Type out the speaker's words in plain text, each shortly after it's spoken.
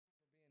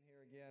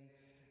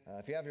again.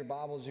 If you have your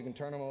Bibles, you can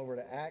turn them over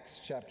to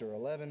Acts chapter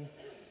 11.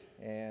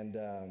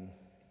 And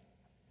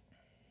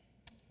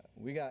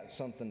we got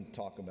something to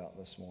talk about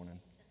this morning.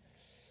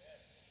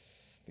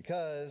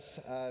 Because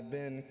I've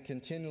been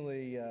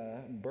continually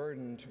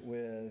burdened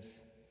with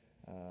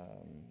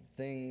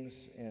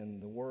things in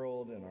the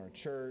world, in our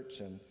church,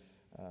 and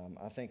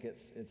I think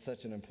it's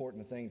such an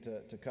important thing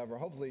to cover.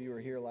 Hopefully you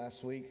were here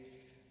last week,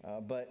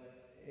 but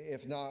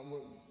if not,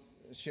 we'll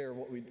share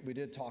what we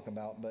did talk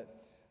about. But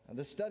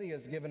the study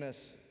has given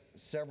us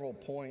several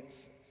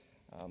points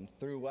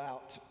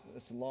throughout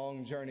this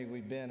long journey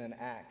we've been in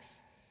Acts.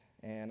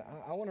 And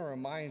I want to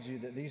remind you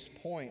that these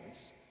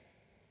points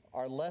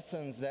are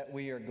lessons that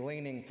we are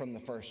gleaning from the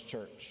first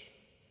church.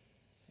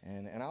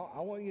 And I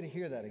want you to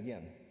hear that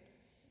again.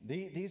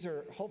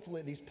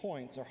 These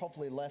points are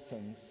hopefully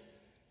lessons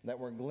that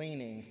we're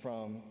gleaning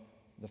from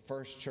the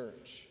first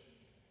church.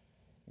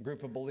 A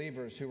group of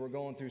believers who were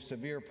going through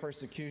severe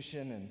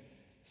persecution and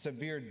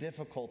severe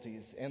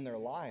difficulties in their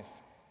life.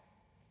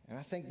 And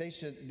I think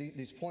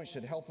these points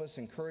should help us,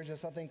 encourage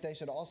us. I think they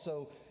should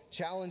also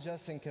challenge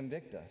us and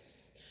convict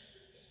us.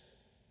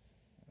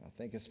 I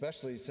think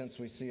especially since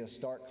we see a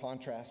stark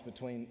contrast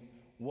between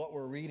what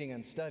we're reading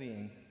and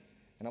studying,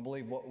 and I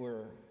believe what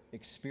we're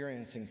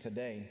experiencing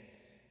today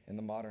in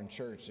the modern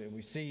church.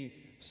 We see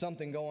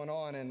something going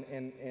on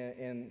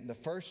in the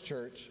first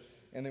church,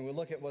 and then we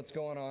look at what's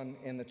going on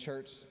in the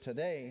church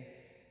today,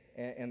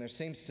 and there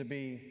seems to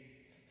be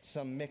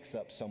some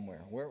mix-up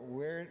somewhere.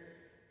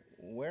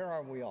 Where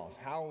are we off?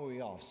 How are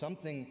we off?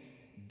 Something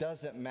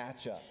doesn't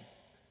match up.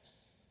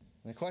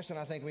 And the question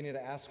I think we need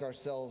to ask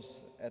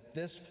ourselves at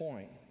this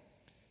point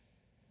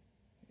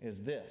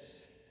is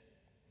this: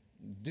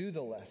 do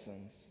the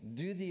lessons,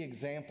 do the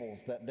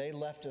examples that they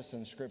left us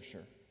in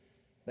Scripture,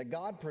 that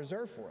God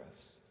preserved for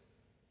us,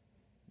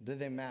 do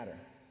they matter?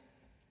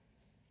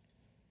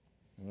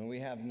 I mean, we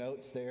have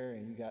notes there,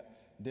 and you got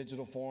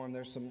digital form.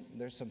 There's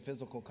some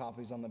physical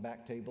copies on the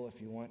back table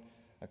if you want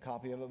a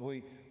copy of it.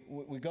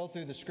 We go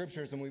through the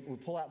Scriptures and we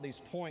pull out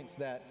these points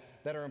that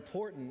are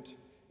important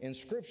in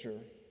Scripture,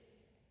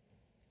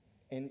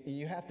 and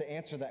you have to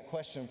answer that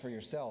question for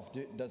yourself.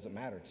 Does it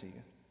matter to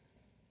you?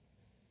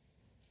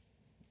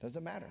 Does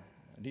it matter?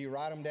 Do you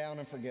write them down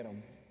and forget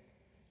them?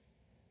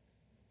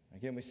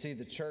 Again, we see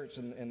the church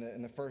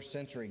in the first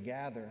century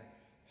gather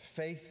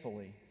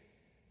faithfully.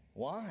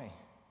 Why?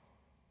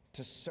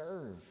 To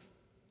serve,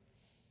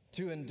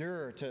 to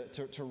endure,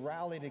 to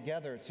rally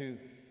together, to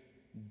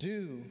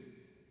do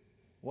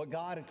what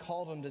God had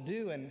called them to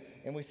do.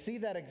 And we see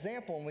that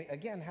example, and we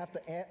again have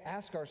to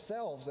ask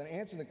ourselves and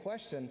answer the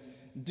question,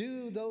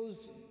 do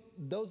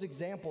those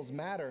examples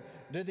matter?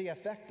 Do they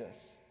affect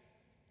us?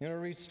 You know,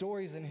 we read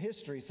stories in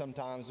history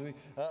sometimes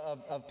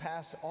of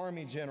past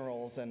army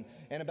generals and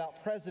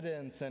about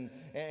presidents and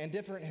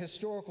different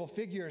historical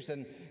figures.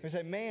 And we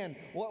say, man,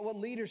 what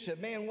leadership,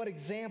 man, what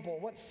example,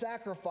 what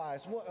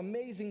sacrifice, what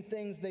amazing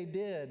things they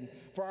did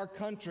for our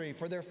country,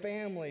 for their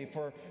family,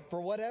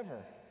 for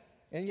whatever.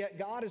 And yet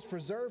God has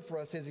preserved for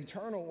us His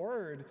eternal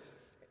word,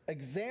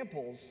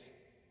 examples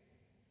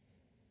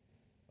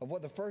of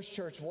what the first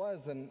church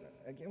was. And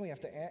again, we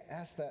have to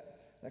ask that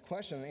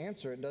question and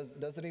answer it.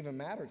 Does it even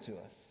matter to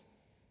us?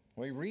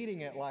 Are we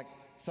reading it like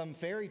some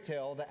fairy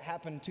tale that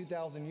happened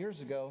 2,000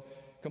 years ago,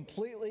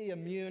 completely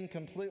immune,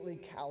 completely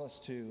callous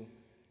to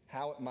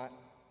how it might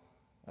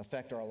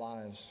affect our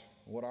lives,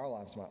 what our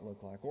lives might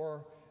look like?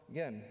 Or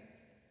again,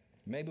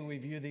 maybe we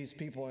view these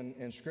people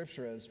in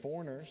Scripture as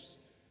foreigners,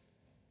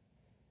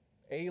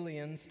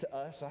 aliens to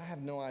us. I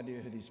have no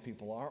idea who these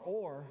people are.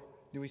 Or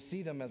do we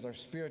see them as our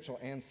spiritual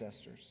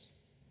ancestors?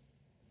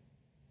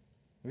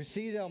 We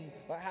see them.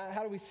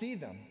 How do we see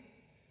them?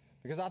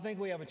 Because I think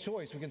we have a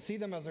choice. We can see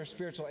them as our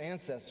spiritual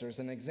ancestors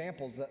and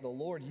examples that the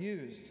Lord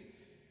used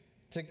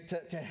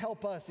to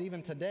help us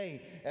even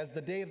today as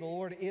the day of the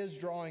Lord is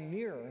drawing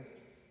nearer.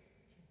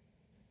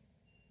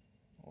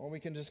 Or we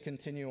can just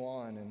continue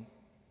on in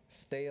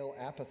stale,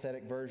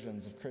 apathetic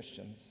versions of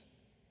Christians,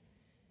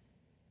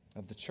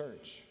 of the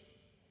church.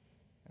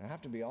 And I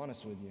have to be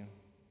honest with you,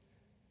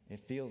 it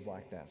feels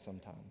like that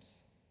sometimes.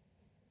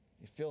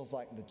 It feels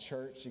like the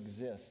church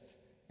exists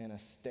in a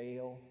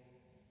stale,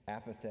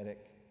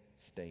 apathetic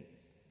state.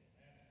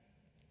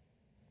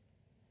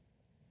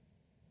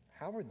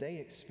 How are they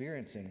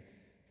experiencing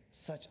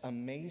such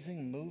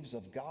amazing moves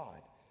of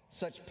God,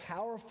 such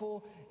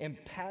powerful,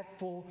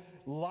 impactful,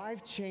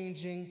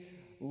 life-changing,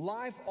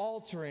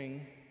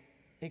 life-altering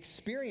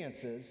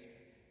experiences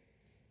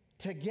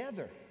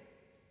together?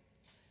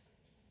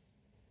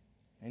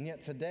 And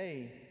yet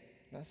today,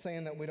 not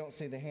saying that we don't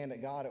see the hand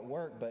of God at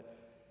work, but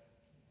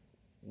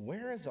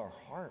where is our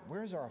heart?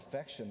 Where is our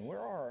affection?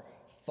 Where are our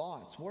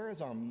thoughts? Where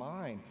is our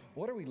mind?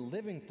 What are we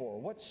living for?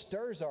 What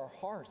stirs our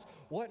hearts?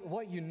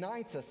 What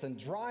unites us and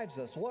drives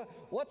us?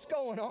 What's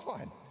going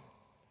on?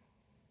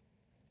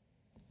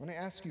 I want to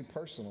ask you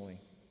personally,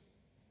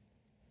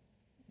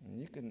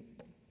 and you can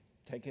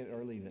take it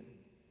or leave it,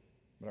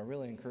 but I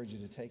really encourage you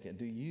to take it.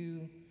 Do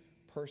you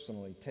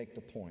personally take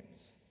the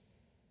points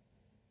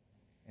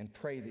and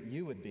pray that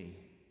you would be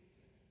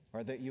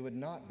or that you would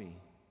not be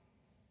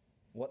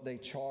what they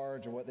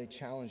charge or what they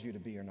challenge you to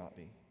be or not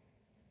be?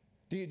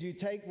 Do you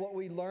take what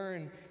we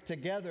learn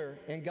together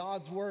in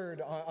God's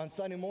Word on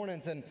Sunday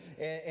mornings and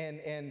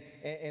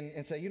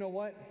say, you know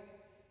what?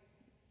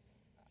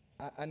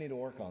 I need to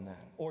work on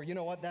that. Or you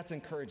know what? That's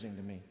encouraging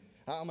to me.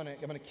 I'm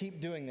gonna keep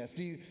doing this.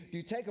 Do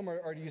you take them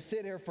or do you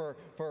sit here for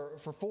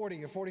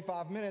 40 or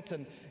 45 minutes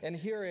and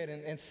hear it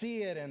and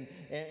see it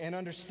and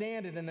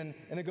understand it and then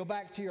go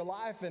back to your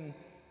life and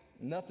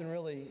nothing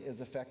really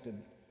is affected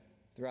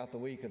throughout the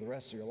week or the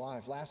rest of your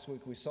life? Last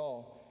week we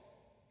saw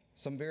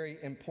some very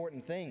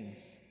important things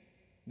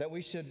that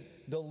we should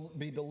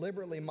be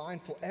deliberately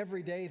mindful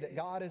every day that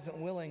God isn't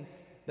willing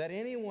that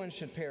anyone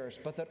should perish,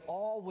 but that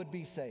all would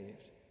be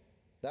saved.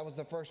 That was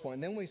the first point.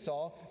 And then we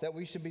saw that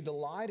we should be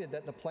delighted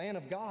that the plan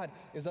of God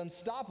is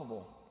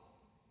unstoppable.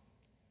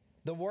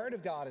 The Word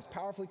of God is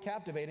powerfully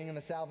captivating, and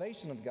the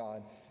salvation of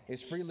God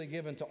is freely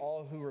given to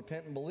all who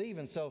repent and believe.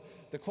 And so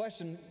the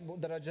question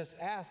that I just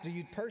asked, do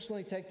you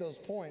personally take those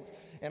points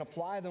and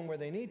apply them where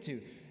they need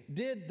to?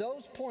 Did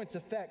those points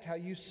affect how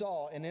you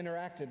saw and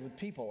interacted with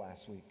people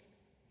last week?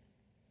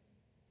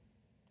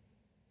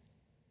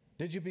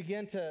 Did you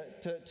begin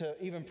to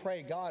even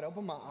pray, God,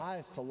 open my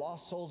eyes to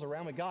lost souls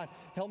around me. God,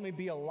 help me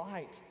be a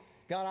light.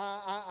 God,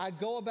 I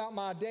go about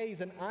my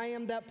days and I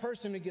am that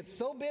person who gets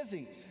so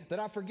busy that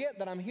I forget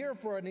that I'm here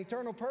for an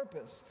eternal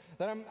purpose,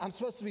 that I'm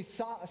supposed to be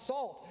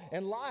salt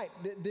and light.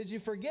 Did you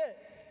forget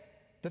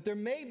that there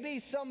may be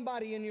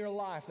somebody in your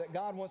life that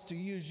God wants to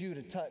use you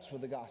to touch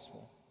with the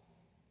gospel?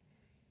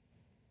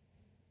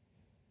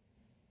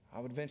 I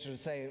would venture to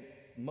say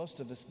most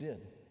of us did.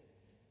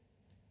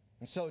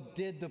 And so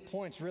did the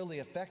points really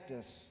affect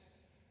us?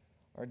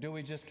 Or do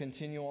we just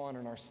continue on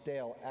in our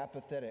stale,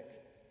 apathetic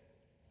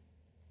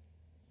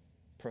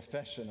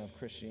profession of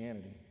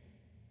Christianity?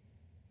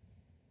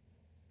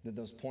 Did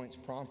those points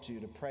prompt you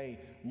to pray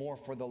more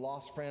for the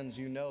lost friends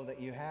you know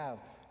that you have?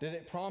 Did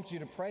it prompt you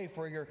to pray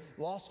for your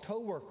lost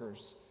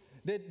coworkers?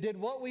 Did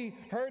what we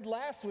heard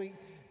last week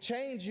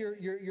change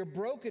your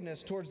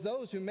brokenness towards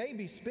those who may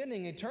be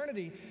spending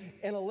eternity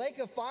in a lake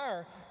of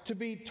fire to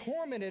be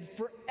tormented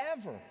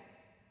forever?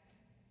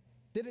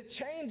 Did it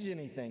change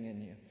anything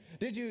in you?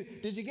 Did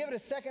you give it a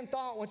second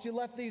thought once you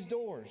left these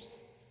doors?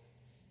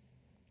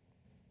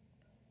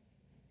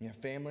 You have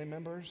family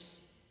members,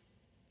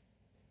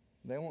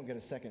 they won't get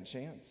a second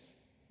chance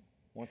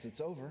once it's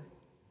over.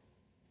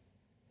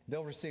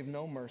 They'll receive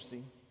no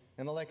mercy.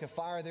 In the lake of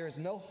fire, there is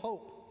no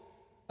hope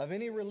of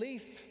any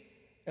relief.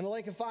 In the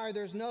lake of fire,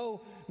 there's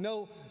no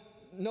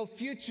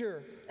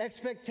future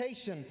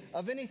expectation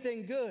of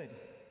anything good.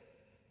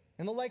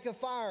 In the lake of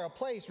fire, a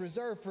place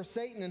reserved for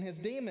Satan and his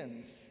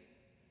demons.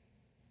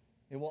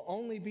 It will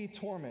only be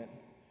torment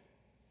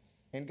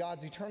and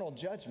God's eternal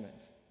judgment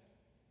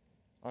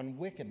on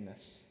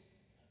wickedness.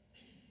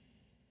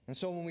 And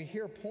so when we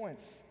hear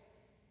points,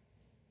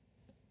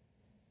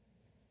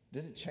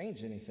 did it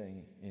change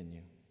anything in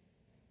you?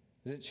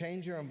 Did it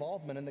change your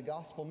involvement in the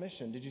gospel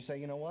mission? Did you say,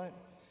 you know what?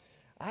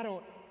 I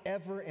don't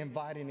ever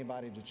invite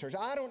anybody to church.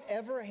 I don't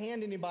ever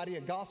hand anybody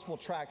a gospel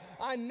tract.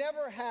 I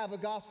never have a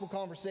gospel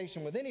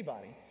conversation with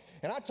anybody.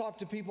 And I talk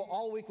to people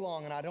all week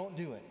long and I don't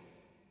do it.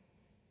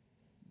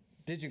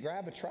 Did you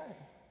grab a tract?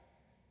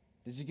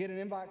 Did you get an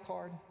invite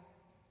card?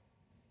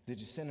 Did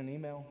you send an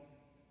email?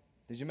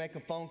 Did you make a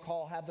phone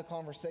call, have the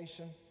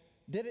conversation?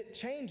 Did it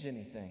change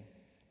anything?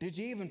 Did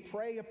you even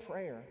pray a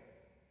prayer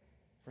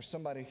for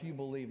somebody who you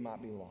believe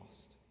might be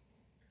lost?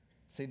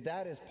 See,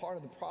 that is part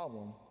of the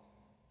problem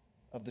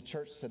of the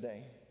church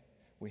today.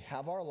 We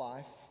have our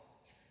life,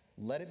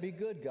 let it be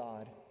good,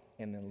 God,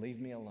 and then leave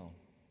me alone.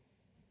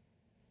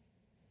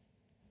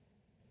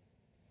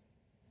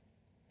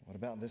 What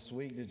about this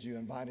week? Did you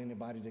invite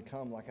anybody to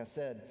come, like I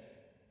said,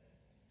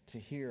 to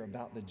hear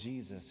about the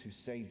Jesus who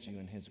saved you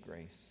in his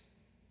grace?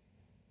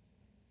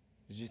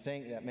 Did you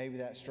think that maybe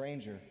that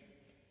stranger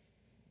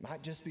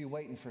might just be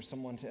waiting for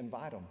someone to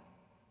invite them?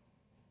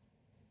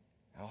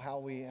 How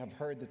we have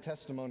heard the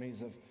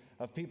testimonies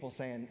of people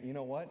saying, you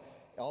know what?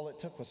 All it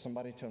took was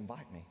somebody to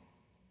invite me.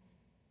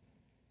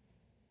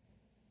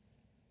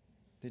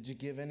 Did you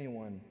give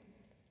anyone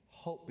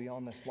hope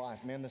beyond this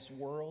life? Man, this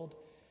world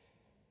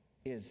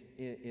is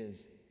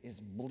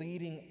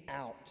bleeding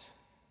out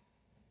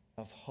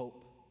of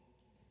hope.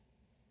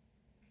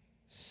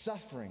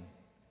 Suffering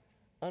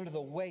under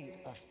the weight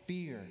of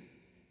fear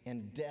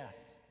and death.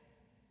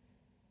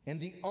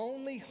 And the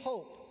only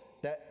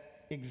hope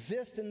that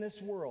exists in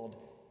this world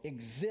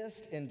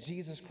exists in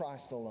Jesus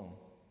Christ alone.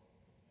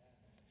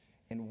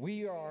 And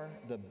we are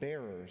the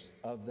bearers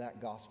of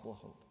that gospel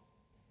hope.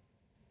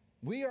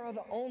 We are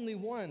the only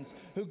ones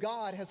who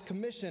God has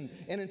commissioned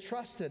and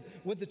entrusted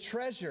with the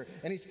treasure,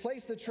 and he's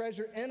placed the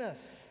treasure in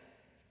us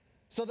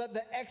so that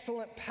the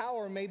excellent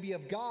power may be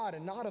of God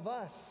and not of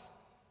us.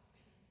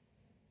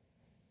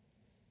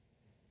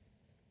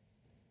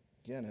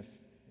 Again,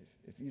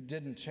 if you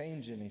didn't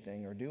change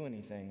anything or do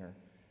anything, and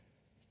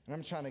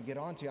I'm trying to get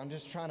on to you, I'm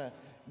just trying to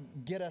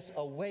get us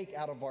awake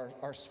out of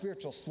our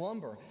spiritual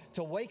slumber,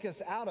 to wake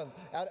us out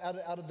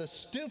of the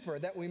stupor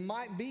that we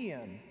might be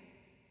in.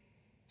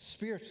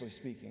 spiritually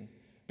speaking,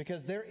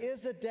 because there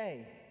is a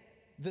day,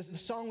 the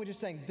song we just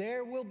sang,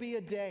 there will be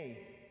a day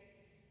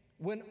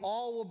when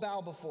all will bow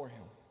before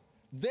him.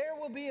 There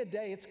will be a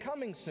day, it's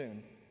coming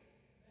soon.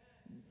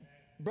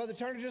 Brother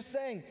Turner just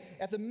saying,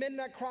 at the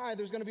midnight cry,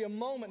 there's going to be a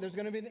moment, there's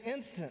going to be an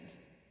instant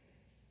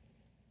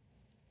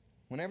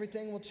when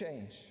everything will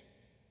change.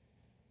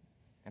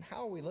 And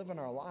how are we living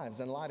our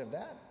lives in light of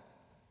that?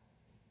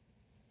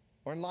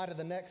 Or in light of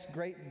the next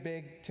great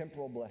big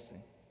temporal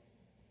blessing?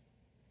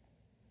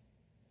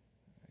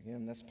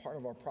 Again, that's part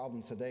of our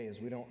problem today is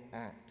we don't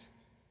act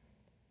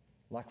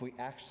like we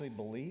actually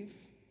believe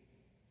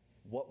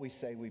what we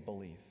say we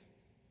believe.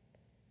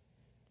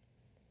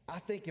 I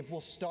think if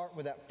we'll start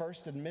with that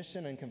first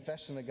admission and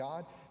confession to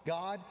God,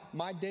 God,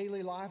 my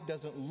daily life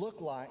doesn't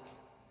look like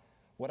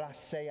what I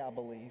say I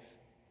believe.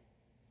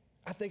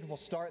 I think if we'll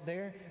start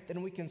there,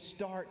 then we can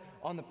start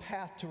on the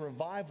path to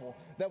revival,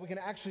 that we can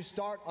actually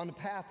start on the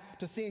path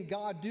to seeing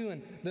God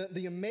doing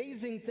the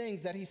amazing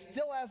things that he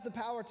still has the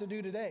power to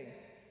do today.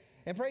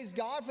 And praise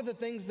God for the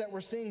things that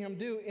we're seeing him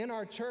do in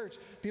our church.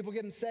 People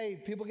getting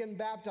saved, people getting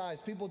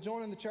baptized, people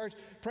joining the church.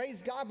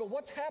 Praise God, but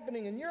what's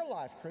happening in your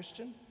life,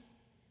 Christian?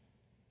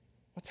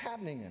 What's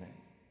happening in it?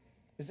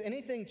 Is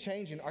anything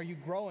changing? Are you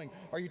growing?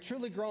 Are you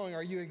truly growing?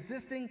 Are you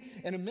existing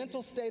in a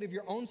mental state of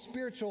your own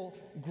spiritual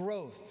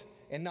growth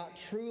and not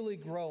truly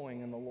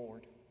growing in the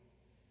Lord?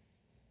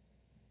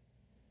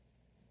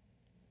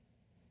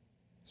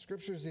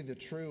 Scripture is either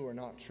true or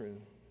not true.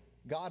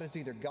 God is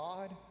either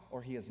God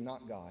or he is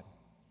not God.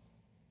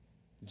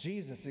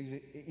 Jesus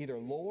is either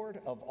Lord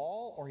of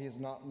all or he is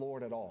not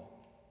Lord at all.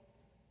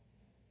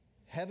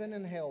 Heaven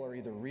and hell are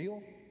either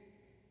real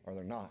or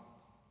they're not.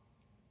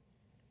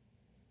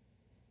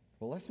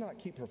 Well, let's not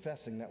keep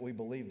professing that we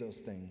believe those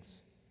things,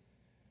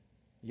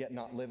 yet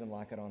not living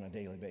like it on a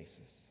daily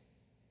basis.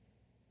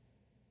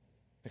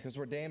 Because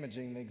we're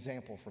damaging the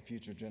example for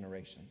future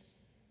generations.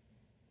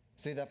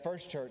 See, that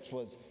first church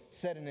was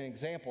setting an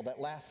example that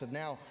lasted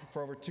now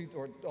for over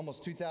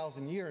almost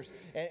 2,000 years.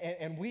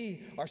 And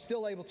we are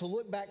still able to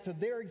look back to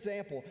their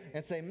example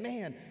and say,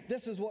 man,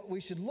 this is what we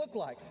should look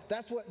like.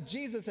 That's what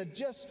Jesus had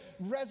just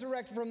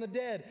resurrected from the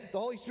dead. The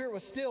Holy Spirit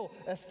was still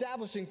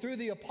establishing through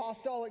the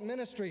apostolic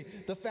ministry,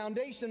 the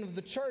foundation of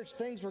the church.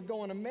 Things were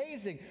going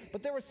amazing.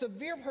 But there was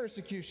severe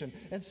persecution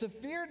and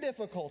severe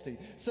difficulty,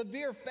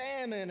 severe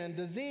famine and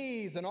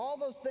disease and all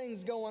those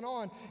things going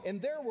on in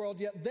their world,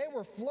 yet they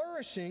were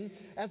flourishing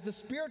as the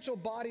spiritual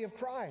body of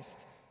Christ.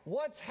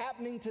 What's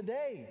happening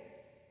today?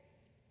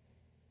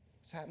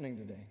 What's happening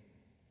today?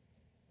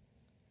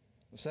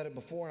 I've said it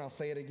before and I'll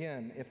say it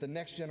again. If the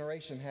next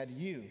generation had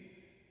you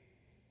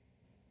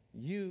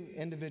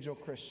individual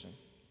Christian,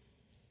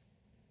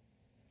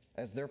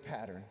 as their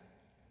pattern,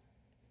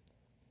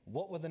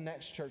 what would the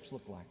next church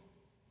look like?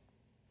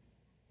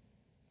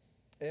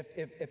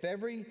 If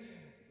every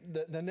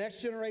the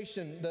next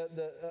generation,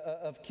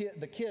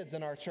 the kids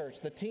in our church,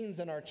 the teens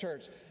in our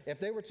church, if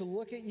they were to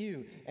look at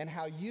you and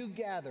how you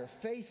gather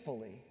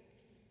faithfully,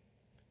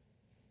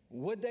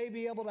 would they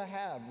be able to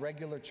have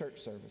regular church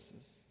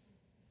services?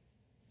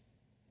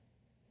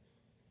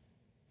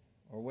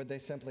 Or would they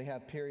simply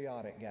have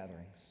periodic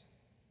gatherings?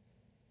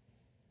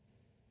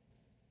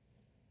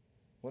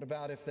 What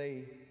about if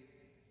they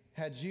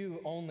had you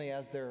only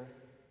as their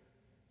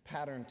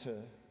pattern to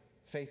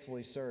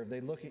faithfully serve? They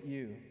look at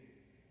you.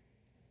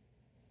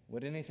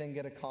 Would anything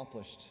get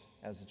accomplished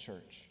as a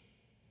church?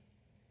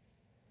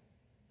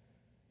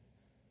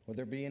 Would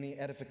there be any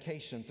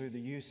edification through the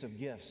use of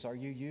gifts? Are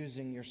you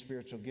using your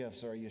spiritual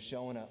gifts, or are you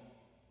showing up?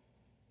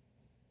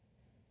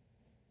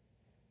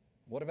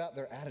 What about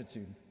their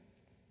attitude?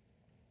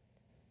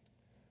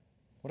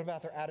 What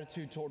about their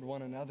attitude toward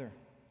one another?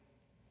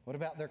 What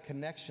about their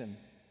connection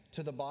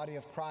to the body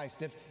of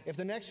Christ? If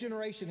the next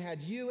generation had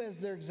you as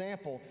their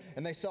example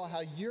and they saw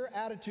how your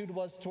attitude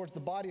was towards the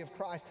body of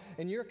Christ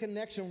and your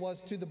connection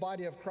was to the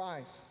body of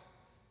Christ,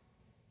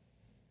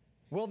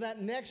 will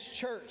that next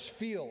church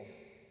feel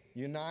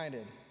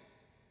united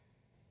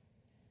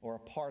or a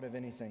part of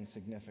anything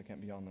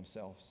significant beyond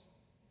themselves?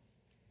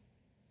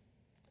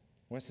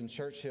 Winston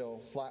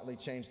Churchill slightly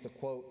changed the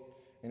quote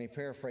and he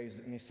paraphrased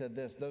it and he said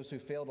this: "Those who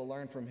fail to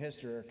learn from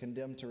history are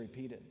condemned to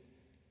repeat it."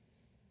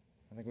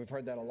 I think we've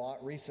heard that a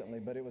lot recently,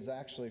 but it was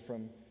actually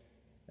from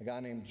a guy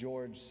named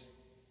George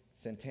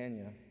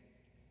Santania,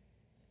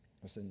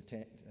 or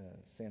Santania,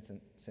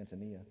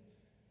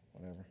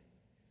 whatever.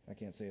 I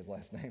can't say his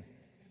last name.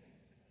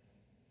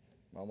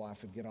 My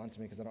wife would get on to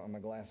me because I don't have my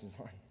glasses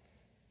on.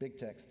 Big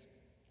text.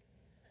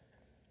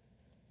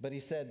 But he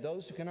said,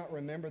 those who cannot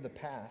remember the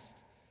past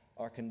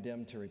are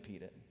condemned to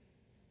repeat it.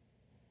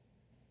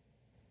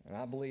 And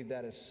I believe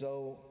that is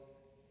so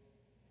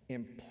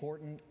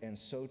important and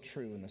so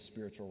true in the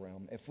spiritual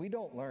realm. If we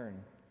don't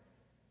learn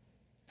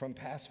from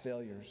past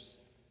failures,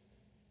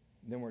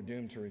 then we're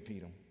doomed to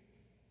repeat them.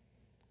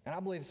 And I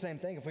believe the same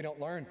thing. If we don't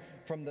learn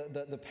from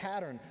the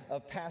pattern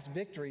of past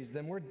victories,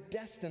 then we're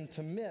destined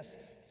to miss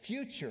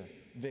future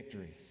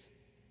victories.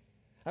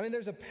 I mean,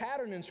 there's a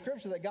pattern in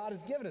Scripture that God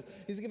has given us.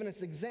 He's given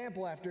us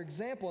example after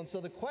example. And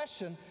so the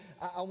question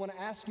I want to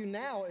ask you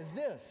now is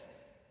this: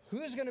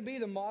 who's going to be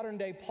the modern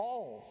day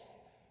Pauls?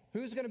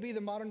 Who's going to be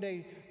the modern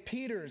day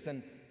Peters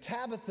and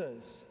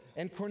Tabithas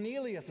and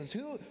Corneliuses?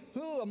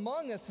 Who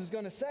among us is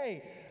going to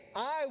say,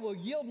 I will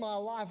yield my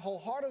life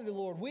wholeheartedly,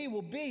 Lord? We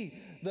will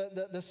be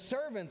the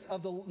servants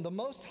of the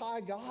Most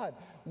High God.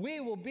 We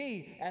will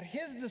be at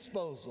His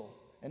disposal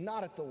and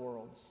not at the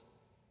world's.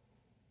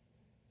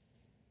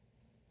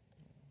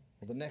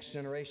 Will the next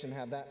generation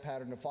have that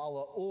pattern to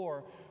follow?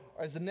 Or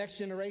is the next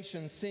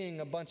generation seeing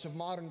a bunch of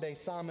modern day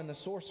Simon the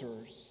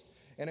Sorcerers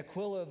and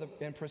Aquila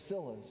and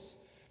Priscilla's?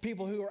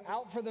 People who are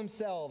out for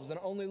themselves and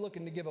only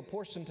looking to give a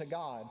portion to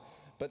God,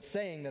 but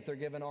saying that they're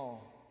giving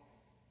all.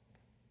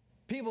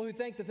 People who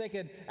think that they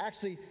could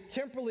actually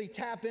temporally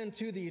tap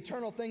into the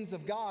eternal things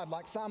of God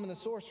like Simon the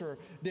Sorcerer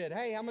did.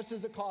 Hey, how much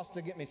does it cost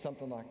to get me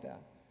something like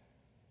that?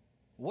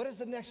 What does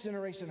the next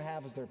generation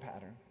have as their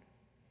pattern?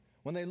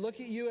 When they look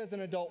at you as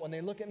an adult, when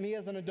they look at me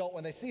as an adult,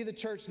 when they see the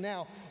church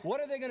now,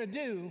 what are they going to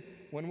do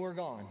when we're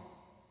gone?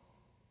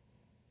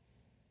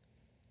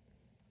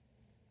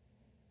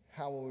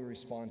 How will we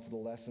respond to the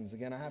lessons?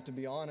 Again, I have to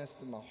be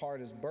honest, my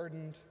heart is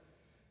burdened.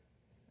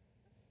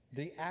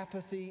 The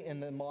apathy in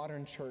the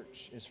modern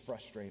church is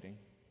frustrating.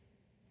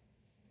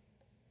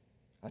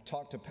 I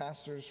talk to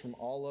pastors from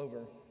all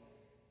over,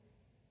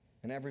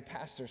 and every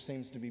pastor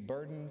seems to be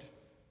burdened,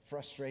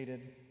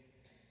 frustrated,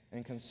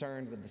 and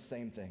concerned with the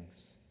same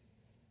things.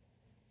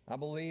 I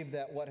believe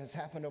that what has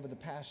happened over the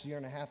past year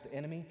and a half, the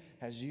enemy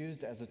has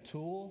used as a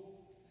tool,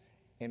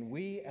 and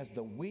we as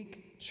the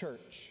weak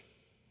church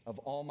of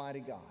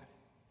Almighty God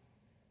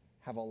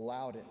have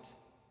allowed it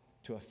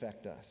to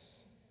affect us.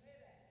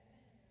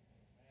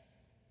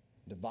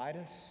 Divide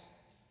us,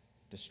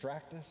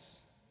 distract us,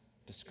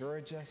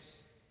 discourage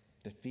us,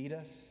 defeat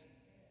us.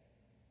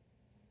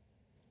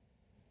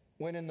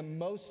 When in the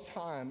most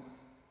time,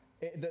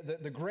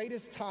 the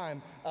greatest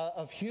time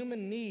of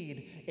human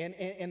need,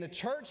 and the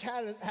church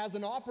has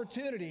an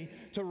opportunity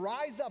to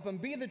rise up and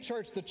be the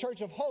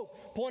church of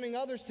hope, pointing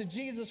others to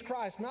Jesus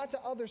Christ, not to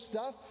other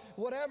stuff,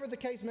 whatever the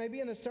case may be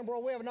in this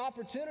temporal world. We have an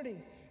opportunity.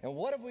 And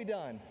what have we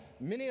done?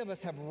 Many of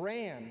us have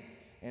ran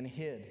and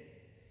hid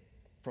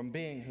from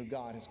being who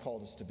God has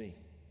called us to be.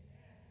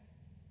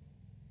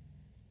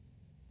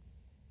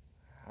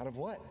 Out of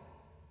what?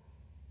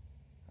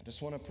 I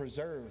just want to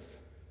preserve.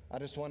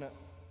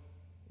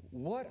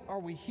 What are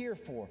we here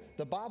for?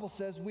 The Bible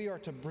says we are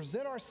to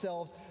present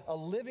ourselves a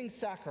living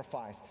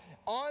sacrifice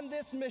on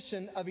this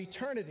mission of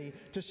eternity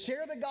to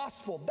share the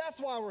gospel. That's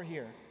why we're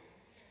here.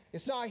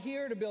 It's not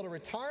here to build a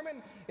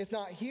retirement. It's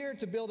not here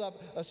to build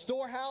up a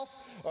storehouse,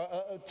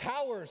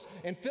 towers,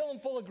 and fill them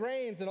full of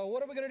grains. And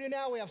what are we going to do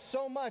now? We have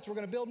so much. We're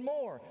going to build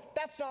more.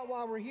 That's not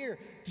why we're here.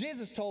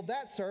 Jesus told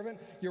that servant,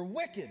 you're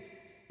wicked.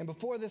 And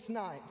before this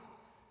night,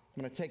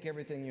 I'm going to take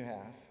everything you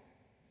have.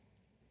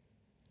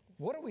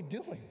 What are we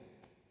doing?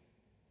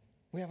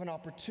 We have an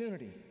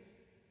opportunity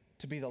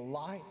to be the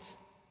light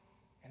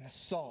and the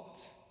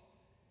salt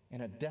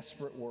in a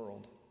desperate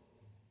world.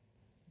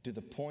 Do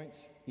the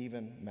points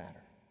even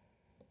matter?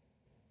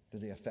 Do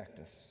they affect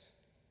us?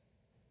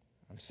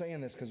 I'm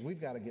saying this because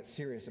we've got to get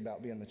serious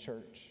about being the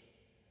church.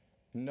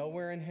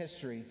 Nowhere in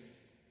history,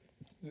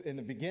 in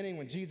the beginning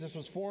when Jesus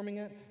was forming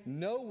it,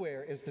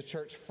 nowhere is the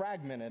church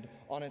fragmented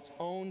on its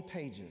own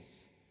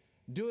pages,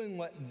 doing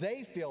what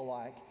they feel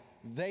like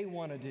they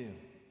want to do.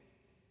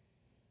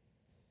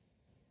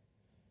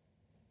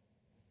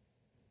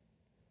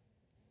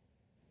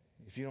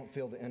 If you don't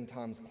feel the end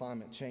times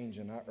climate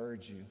changing, I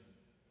urge you,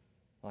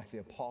 like the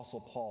Apostle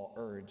Paul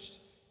urged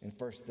in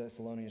 1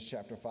 Thessalonians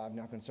chapter 5,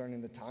 now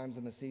concerning the times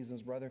and the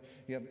seasons, brothers,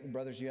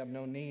 you have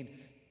no need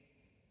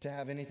to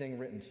have anything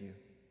written to you.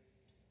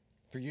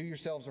 For you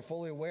yourselves are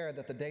fully aware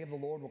that the day of the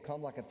Lord will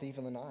come like a thief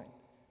in the night.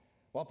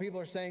 While people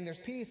are saying there's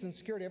peace and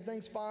security,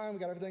 everything's fine, we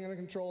got everything under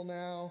control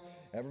now,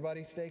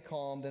 everybody stay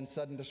calm, then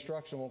sudden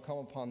destruction will come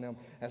upon them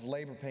as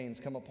labor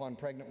pains come upon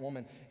pregnant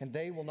women, and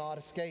they will not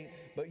escape.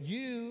 But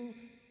you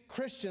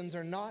Christians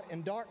are not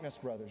in darkness,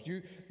 brothers.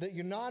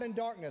 You're not in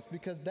darkness,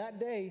 because that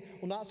day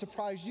will not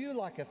surprise you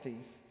like a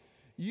thief.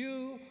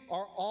 You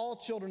are all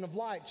children of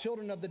light,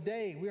 children of the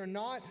day. We are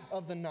not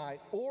of the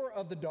night or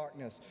of the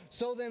darkness.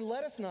 So then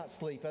let us not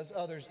sleep as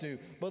others do,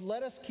 but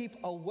let us keep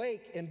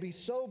awake and be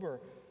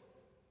sober.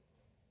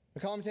 The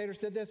commentator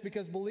said this: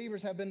 because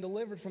believers have been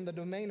delivered from the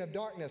domain of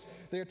darkness,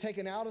 they are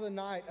taken out of the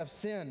night of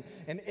sin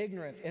and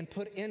ignorance and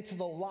put into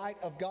the light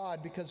of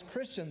God. Because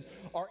Christians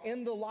are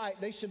in the light,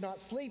 they should not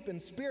sleep in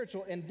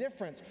spiritual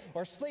indifference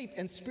or sleep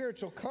in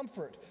spiritual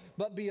comfort,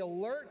 but be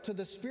alert to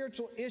the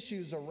spiritual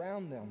issues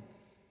around them.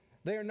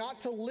 They are not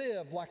to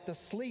live like the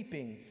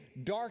sleeping,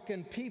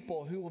 darkened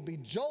people who will be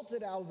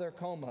jolted out of their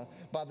coma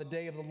by the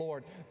day of the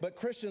Lord. But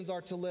Christians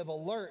are to live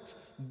alert,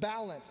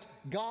 balanced,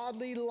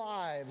 godly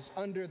lives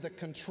under the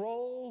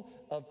control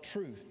of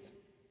truth.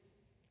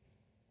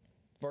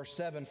 Verse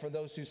 7, for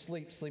those who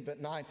sleep, sleep at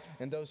night,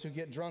 and those who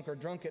get drunk are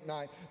drunk at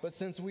night. But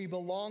since we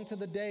belong to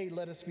the day,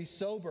 let us be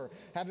sober,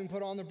 having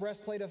put on the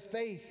breastplate of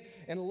faith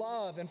and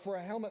love, and for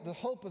a helmet, the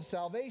hope of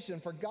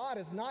salvation. For God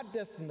has not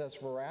destined us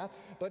for wrath,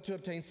 but to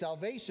obtain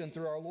salvation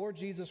through our Lord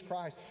Jesus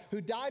Christ, who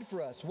died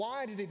for us.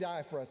 Why did he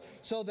die for us?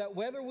 So that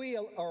whether we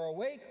are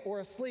awake or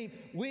asleep,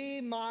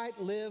 we might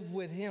live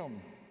with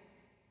him.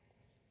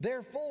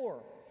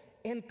 Therefore,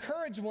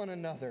 encourage one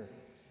another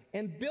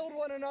and build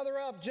one another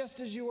up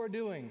just as you are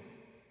doing.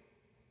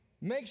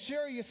 Make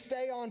sure you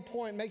stay on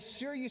point. Make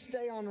sure you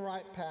stay on the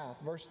right path.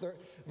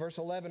 Verse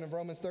 11 of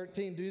Romans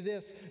 13, do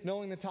this,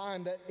 knowing the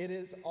time that it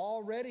is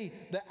already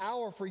the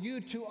hour for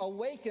you to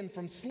awaken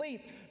from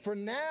sleep. For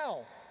now,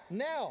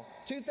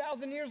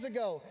 2,000 years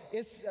ago,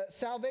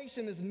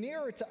 salvation is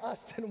nearer to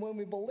us than when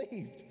we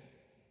believed.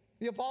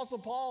 The Apostle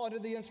Paul, under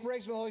the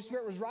inspiration of the Holy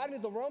Spirit, was writing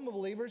to the Roman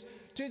believers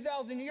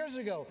 2,000 years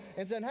ago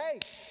and said, hey,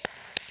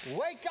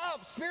 wake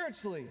up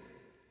spiritually.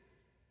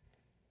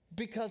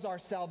 Because our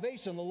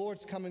salvation, the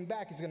Lord's coming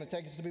back, is going to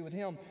take us to be with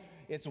him.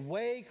 It's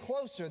way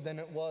closer than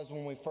it was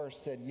when we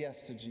first said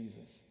yes to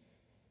Jesus.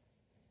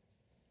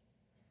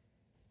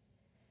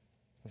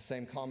 The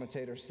same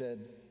commentator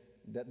said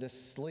that this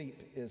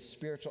sleep is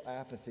spiritual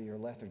apathy or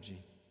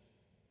lethargy.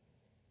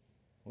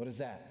 What is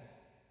that?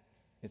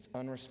 It's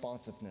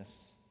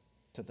unresponsiveness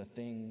to the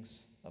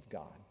things of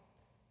God.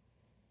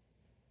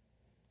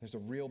 There's a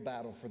real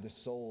battle for the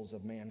souls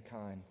of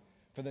mankind.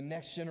 For the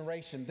next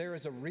generation, there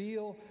is a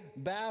real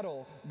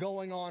battle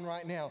going on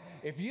right now.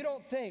 If you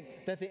don't think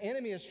that the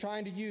enemy is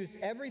trying to use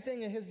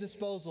everything at his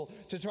disposal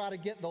to try to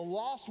get the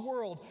lost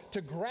world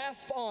to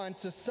grasp on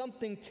to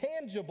something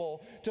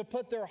tangible, to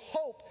put their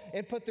hope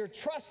and put their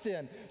trust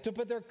in, to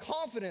put their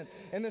confidence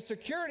and their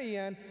security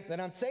in, then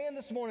I'm saying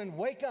this morning,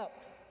 wake up.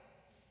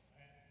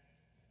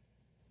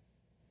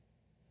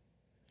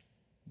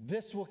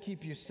 This will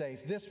keep you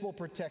safe. This will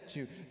protect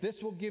you.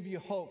 This will give you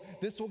hope.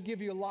 This will give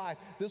you life.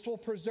 This will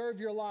preserve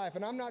your life.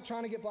 And I'm not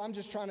trying to I'm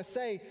just trying to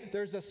say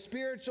there's a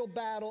spiritual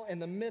battle in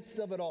the midst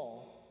of it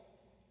all.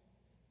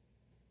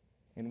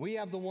 And we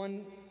have the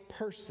one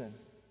person,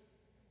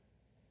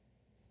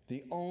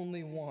 the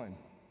only one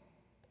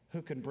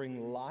who can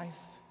bring life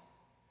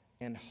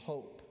and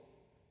hope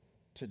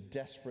to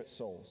desperate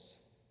souls.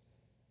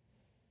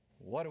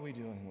 What are we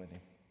doing with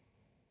him?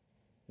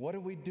 What are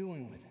we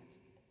doing with it?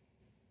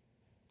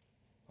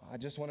 I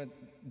just want to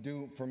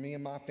do for me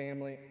and my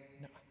family.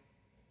 No.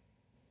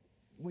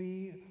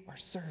 We are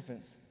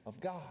servants of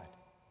God.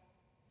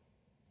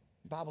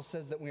 The Bible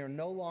says that we are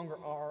no longer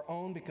our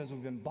own because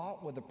we've been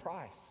bought with a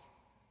price.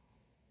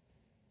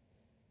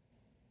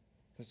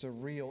 There's a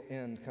real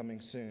end coming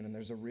soon, and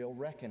there's a real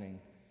reckoning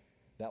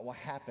that will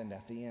happen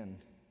at the end.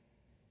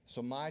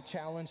 So my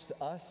challenge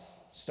to us,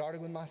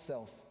 starting with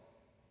myself,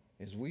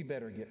 is we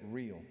better get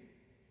real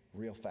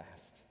fast.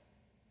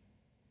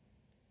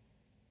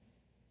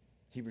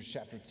 Hebrews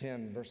chapter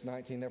 10, verse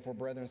 19, therefore,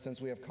 brethren,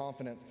 since we have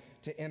confidence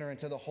to enter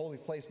into the holy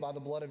place by the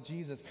blood of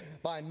Jesus,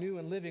 by a new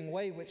and living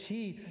way which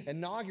he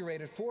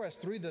inaugurated for us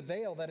through the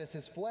veil that is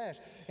his flesh.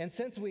 And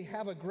since we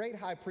have a great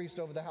high priest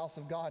over the house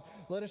of God,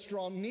 let us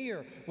draw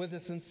near with a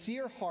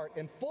sincere heart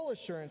and full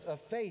assurance of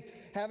faith,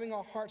 having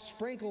our hearts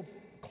sprinkled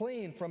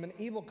clean from an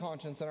evil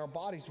conscience and our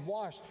bodies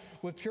washed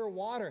with pure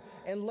water.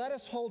 And let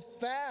us hold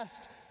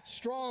fast,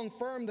 strong,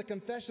 firm, the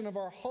confession of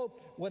our hope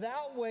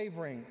without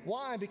wavering.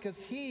 Why? Because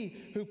he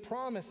who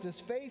promised is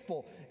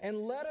faithful.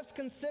 And let us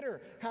consider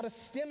how to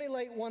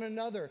stimulate one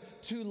another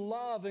to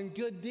love and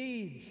good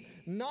deeds,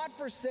 not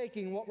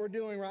forsaking what we're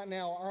doing right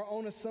now, our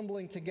own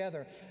assembling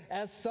together,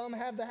 as some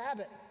have the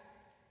habit,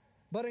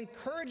 but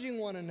encouraging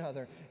one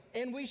another.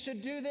 And we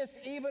should do this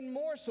even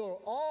more so,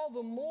 all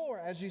the more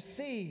as you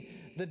see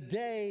the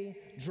day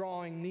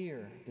drawing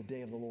near, the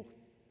day of the Lord.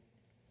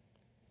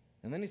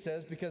 And then he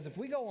says, because if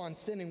we go on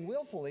sinning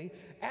willfully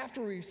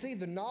after we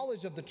receive the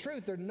knowledge of the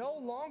truth, there no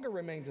longer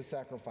remains a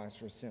sacrifice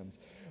for sins.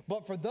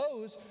 But for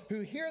those who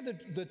hear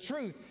the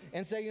truth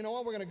and say, you know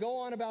what, we're going to go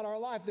on about our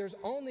life, there's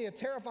only a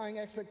terrifying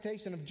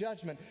expectation of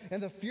judgment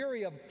and the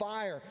fury of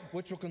fire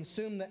which will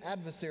consume the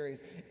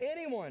adversaries.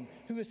 Anyone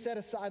who has set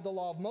aside the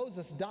law of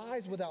Moses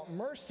dies without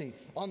mercy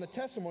on the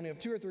testimony of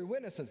 2 or 3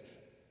 witnesses.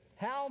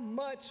 How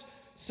much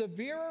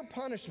severer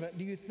punishment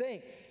do you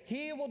think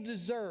he will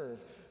deserve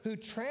who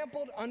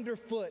trampled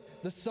underfoot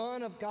the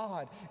Son of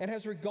God and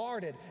has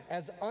regarded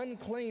as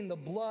unclean the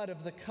blood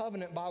of the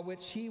covenant by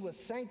which he was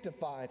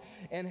sanctified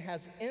and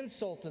has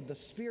insulted the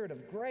Spirit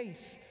of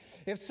grace?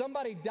 If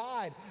somebody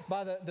died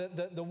by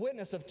the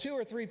witness of 2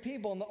 or 3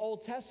 people in the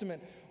Old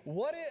Testament,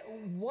 what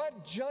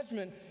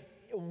judgment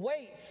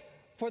waits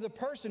for the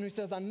person who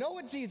says, I know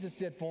what Jesus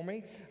did for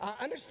me. I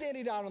understand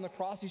he died on the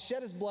cross. He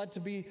shed his blood to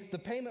be the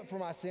payment for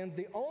my sins,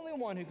 the only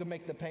one who could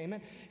make the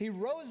payment. He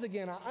rose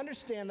again. I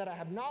understand that. I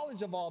have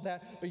knowledge of all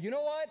that. But you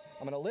know what?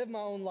 I'm going to live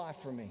my own life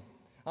for me.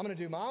 I'm going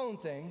to do my own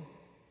thing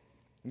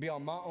and be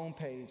on my own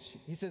page.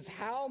 He says,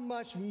 how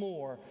much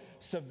more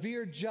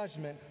severe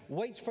judgment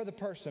waits for the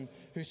person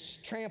who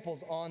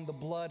tramples on the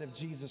blood of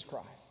Jesus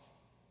Christ?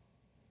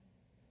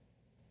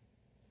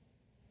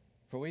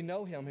 For we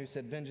know him who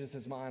said, vengeance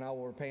is mine, I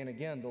will repay. And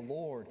again, the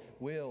Lord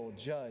will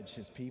judge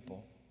his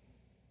people.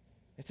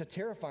 It's a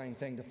terrifying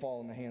thing to fall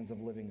in the hands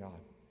of living God.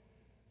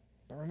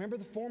 But remember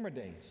the former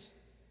days,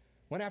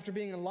 when after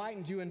being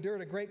enlightened you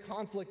endured a great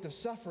conflict of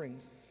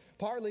sufferings,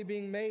 partly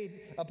being made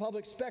a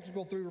public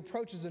spectacle through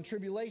reproaches and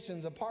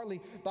tribulations, and partly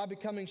by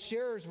becoming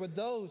sharers with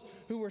those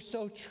who were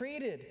so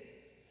treated.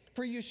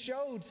 For you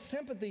showed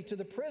sympathy to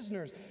the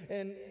prisoners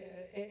and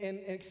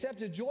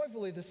accepted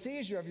joyfully the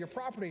seizure of your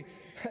property.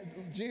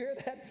 Do you hear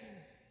that?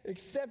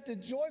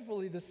 Accepted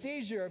joyfully the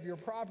seizure of your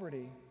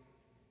property,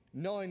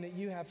 knowing that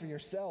you have for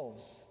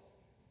yourselves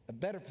a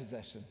better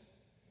possession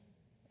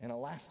and a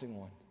lasting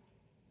one.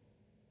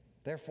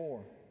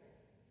 Therefore,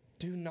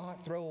 do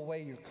not throw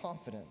away your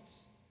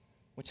confidence,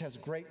 which has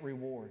great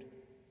reward.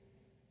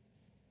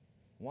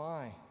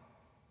 Why?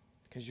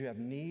 Because you have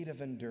need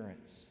of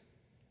endurance,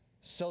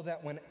 so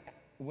that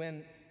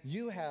when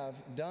you have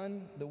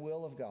done the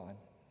will of God,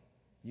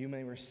 you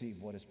may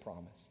receive what is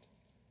promised.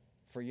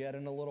 For yet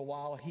in a little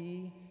while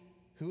he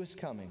who is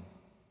coming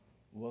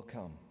will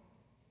come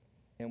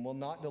and will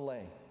not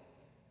delay.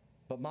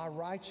 But my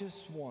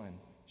righteous one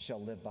shall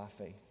live by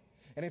faith.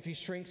 And if he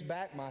shrinks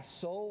back, my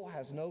soul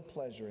has no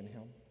pleasure in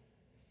him.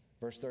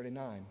 Verse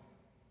 39,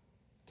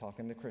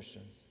 talking to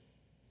Christians.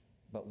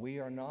 But we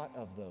are not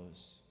of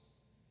those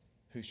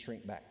who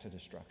shrink back to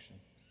destruction,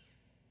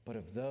 but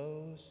of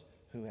those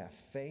who have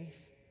faith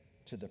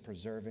to the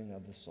preserving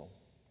of the soul.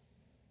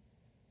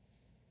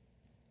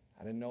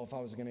 I didn't know if I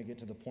was going to get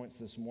to the points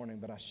this morning,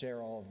 but I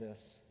share all of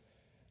this,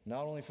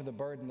 not only for the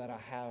burden that I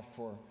have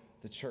for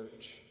the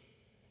church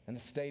and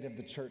the state of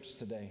the church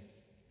today,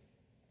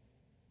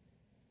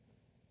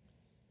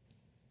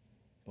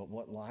 but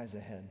what lies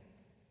ahead.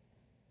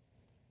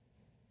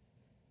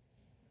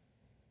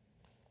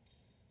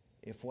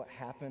 If what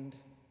happened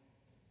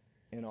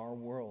in our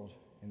world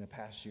in the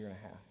past year and a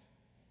half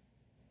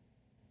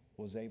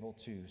was able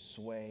to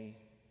sway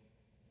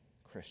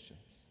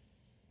Christians,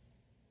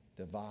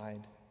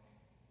 divide,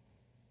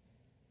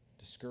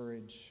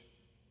 discourage,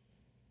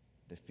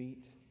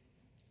 defeat,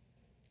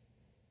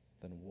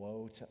 then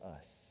woe to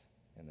us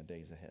in the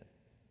days ahead.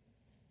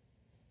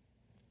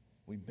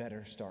 We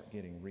better start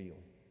getting real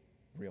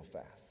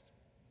fast.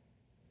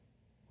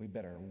 We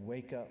better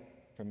wake up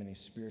from any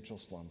spiritual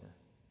slumber.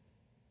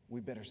 We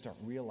better start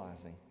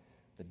realizing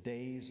the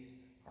days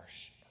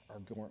are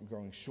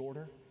growing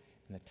shorter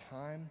and the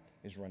time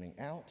is running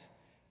out,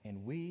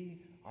 and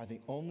we are the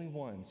only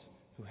ones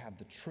who have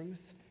the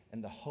truth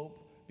and the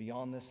hope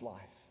beyond this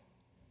life.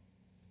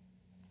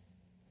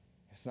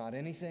 It's not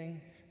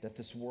anything that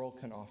this world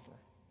can offer.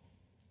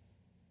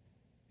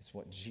 It's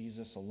what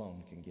Jesus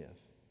alone can give.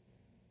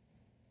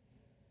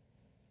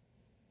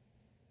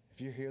 If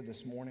you're here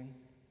this morning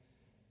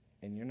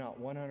and you're not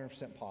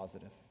 100%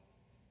 positive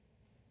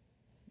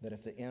that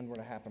if the end were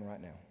to happen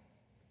right now,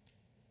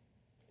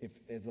 if,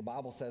 as the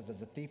Bible says,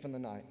 as a thief in the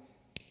night,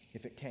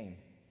 if it came,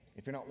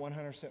 if you're not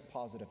 100%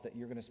 positive that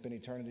you're going to spend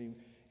eternity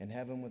in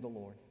heaven with the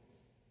Lord,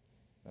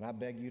 then I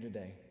beg you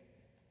today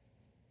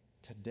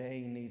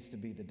needs to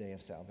be the day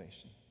of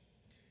salvation.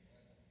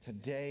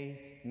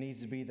 Today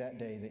needs to be that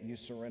day that you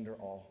surrender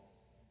all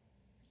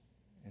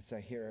and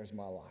say, here is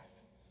my life.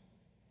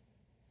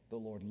 The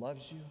Lord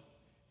loves you.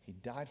 He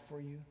died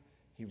for you.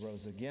 He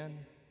rose again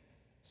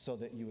so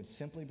that you would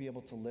simply be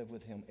able to live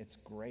with him. It's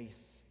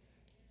grace,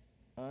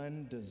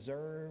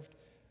 undeserved,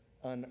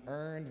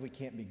 unearned. We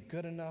can't be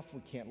good enough.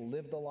 We can't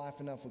live the life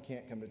enough. We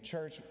can't come to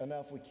church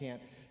enough. We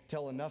can't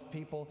tell enough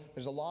people.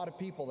 There's a lot of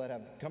people that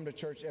have come to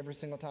church every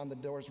single time the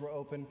doors were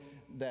open,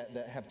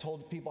 that have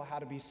told people how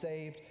to be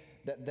saved,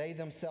 that they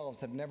themselves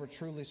have never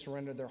truly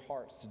surrendered their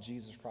hearts to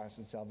Jesus Christ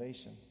and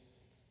salvation.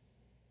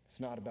 It's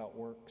not about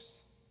works.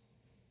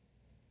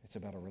 It's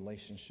about a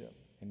relationship.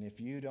 And if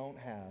you don't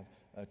have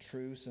a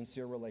true,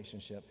 sincere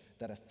relationship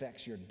that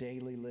affects your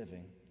daily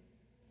living,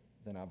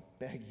 then I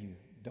beg you,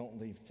 don't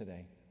leave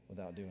today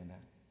without doing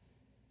that.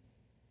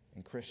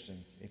 And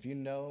Christians, if you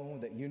know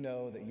that you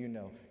know that you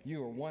know,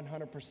 you are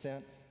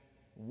 100%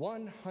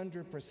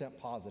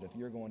 positive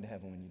you're going to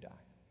heaven when you die.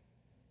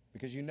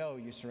 Because you know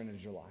you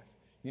surrendered your life.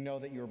 You know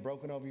that you were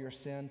broken over your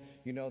sin.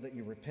 You know that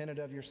you repented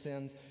of your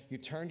sins. You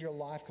turned your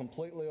life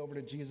completely over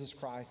to Jesus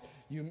Christ.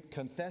 You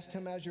confessed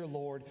him as your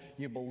Lord.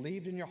 You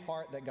believed in your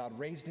heart that God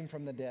raised him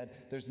from the dead.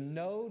 There's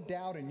no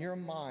doubt in your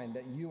mind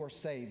that you are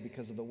saved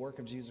because of the work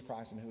of Jesus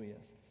Christ and who he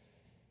is.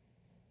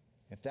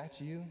 If that's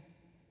you,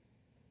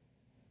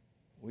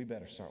 we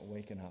better start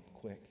waking up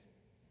quick.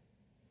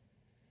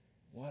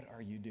 What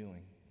are you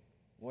doing?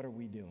 What are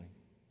we doing?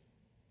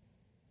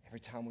 Every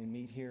time we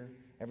meet here,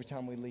 every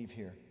time we leave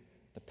here,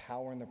 the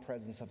power and the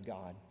presence of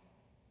God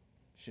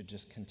should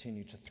just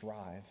continue to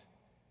thrive.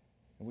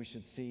 And we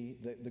should see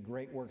the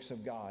great works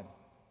of God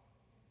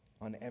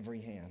on every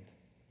hand,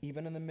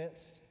 even in the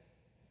midst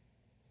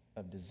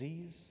of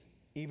disease,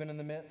 even in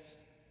the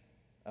midst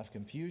of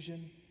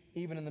confusion,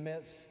 even in the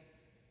midst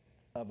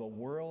of a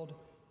world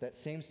that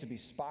seems to be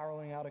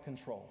spiraling out of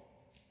control.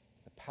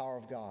 The power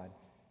of God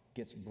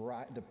gets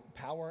bright, the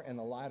power and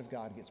the light of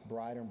God gets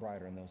brighter and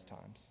brighter in those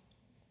times.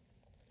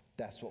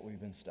 That's what we've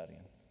been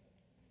studying.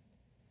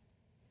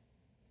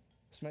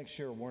 Let's make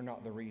sure we're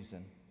not the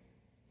reason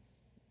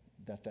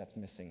that that's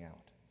missing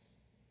out.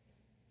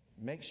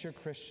 Makes your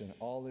Christian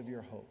all of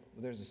your hope.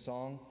 There's a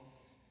song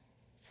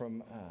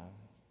from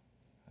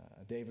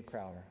David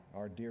Crowder,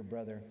 our dear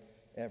brother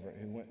Everett,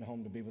 who went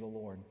home to be with the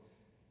Lord,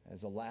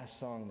 as the last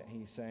song that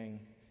he sang,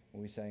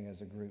 and we sang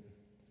as a group.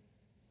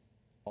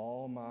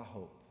 All my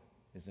hope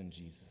is in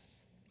Jesus.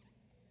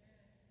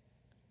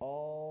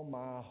 All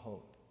my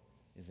hope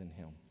is in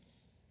him.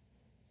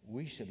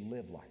 We should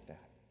live like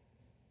that.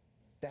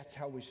 That's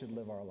how we should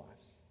live our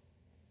lives.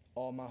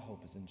 All my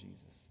hope is in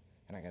Jesus,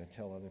 and I got to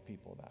tell other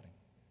people about him.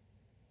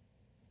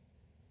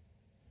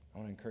 I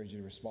want to encourage you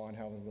to respond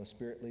however the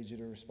Spirit leads you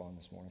to respond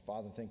this morning.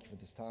 Father, thank you for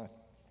this time.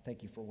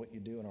 Thank you for what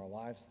you do in our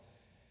lives.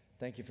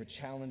 Thank you for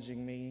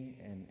challenging me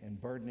and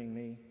burdening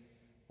me.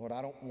 Lord,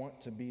 I don't want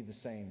to be the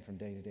same from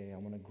day to day. I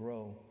want to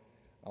grow.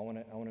 I want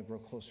to grow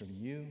closer to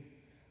you.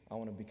 I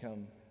want to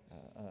become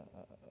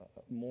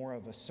more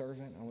of a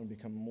servant. I want to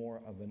become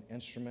more of an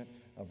instrument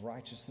of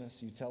righteousness.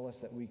 You tell us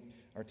that we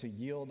are to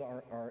yield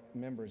our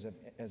members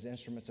as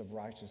instruments of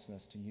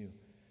righteousness to you.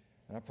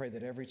 And I pray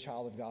that every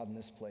child of God in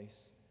this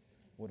place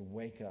would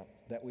wake up,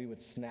 that we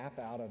would snap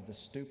out of the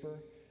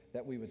stupor,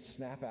 that we would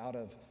snap out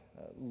of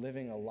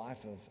living a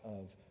life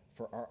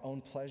for our own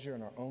pleasure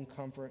and our own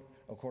comfort,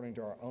 according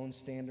to our own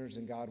standards.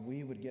 And God,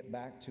 we would get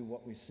back to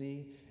what we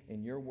see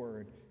in your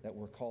word that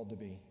we're called to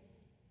be.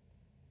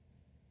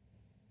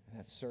 And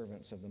that's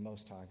servants of the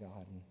Most High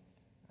God. And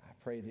I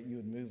pray that you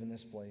would move in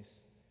this place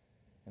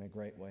in a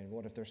great way.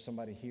 Lord, if there's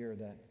somebody here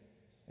that,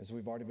 as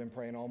we've already been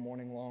praying all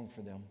morning long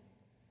for them,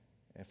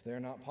 if they're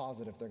not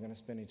positive they're going to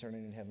spend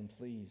eternity in heaven,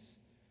 please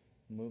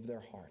move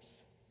their hearts,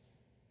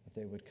 that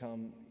they would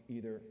come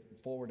either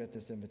forward at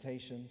this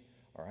invitation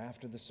or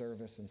after the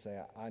service and say,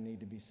 I need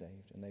to be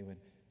saved, and they would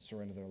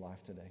surrender their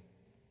life today.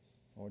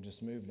 Or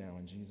just move now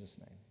in Jesus'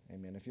 name.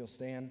 Amen. If you'll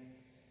stand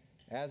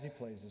as he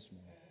plays this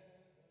morning.